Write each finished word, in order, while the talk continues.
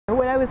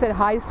was in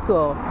high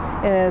school,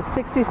 in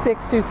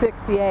 66 through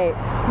 68,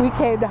 we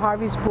came to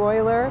Harvey's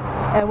Broiler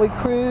and we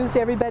cruised.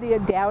 Everybody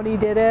in Downey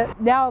did it.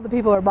 Now the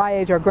people are my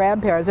age, our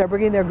grandparents, are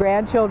bringing their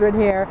grandchildren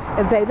here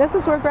and saying, this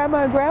is where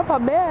Grandma and Grandpa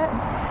met.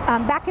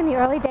 Back in the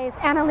early days,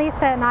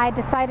 Annalisa and I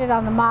decided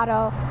on the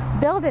motto,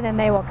 build it and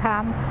they will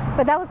come,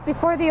 but that was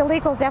before the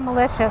illegal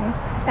demolition.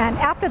 And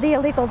after the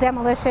illegal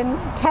demolition,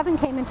 Kevin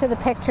came into the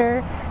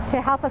picture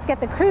to help us get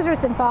the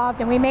cruisers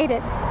involved, and we made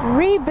it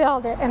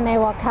rebuild it and they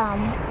will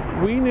come.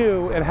 We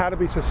knew it had to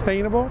be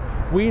sustainable.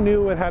 We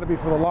knew it had to be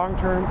for the long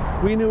term.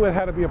 We knew it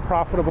had to be a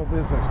profitable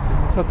business.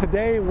 So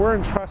today we're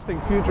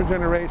entrusting future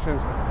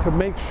generations to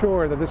make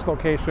sure that this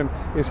location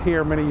is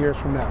here many years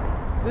from now.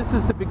 This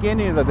is the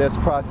beginning of this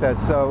process,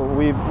 so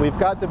we've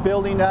got the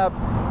building up,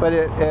 but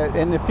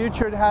in the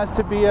future it has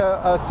to be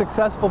a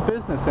successful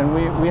business,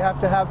 and we have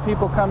to have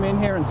people come in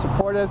here and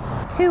support us.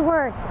 2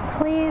 words,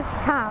 please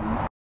come.